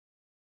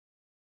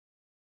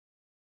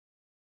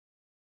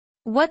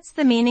What's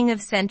the meaning of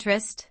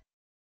centrist?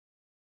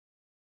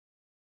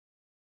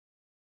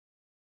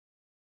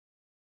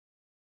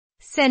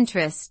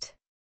 Centrist.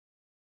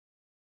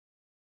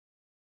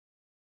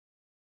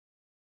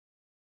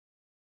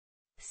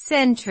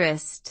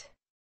 Centrist.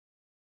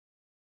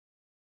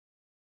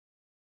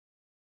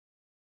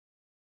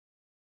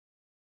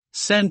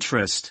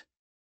 Centrist.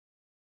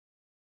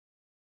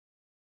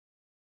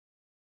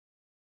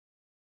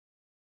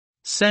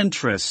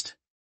 Centrist.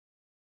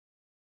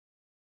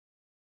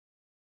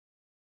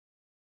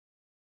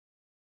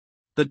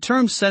 The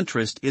term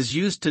centrist is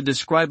used to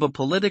describe a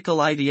political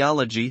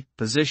ideology,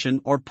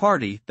 position or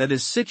party that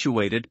is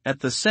situated at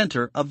the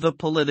center of the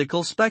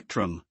political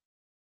spectrum.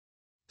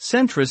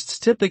 Centrists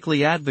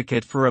typically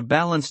advocate for a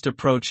balanced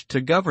approach to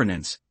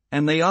governance,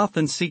 and they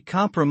often seek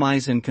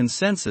compromise and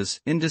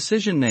consensus in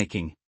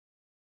decision-making.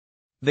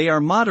 They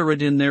are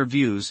moderate in their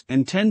views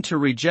and tend to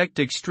reject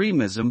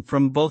extremism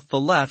from both the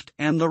left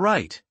and the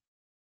right.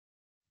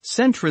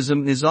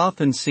 Centrism is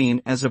often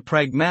seen as a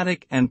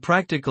pragmatic and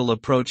practical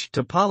approach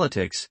to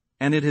politics,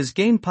 and it has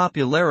gained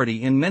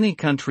popularity in many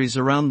countries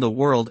around the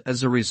world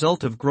as a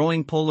result of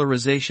growing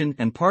polarization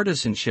and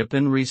partisanship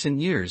in recent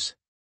years.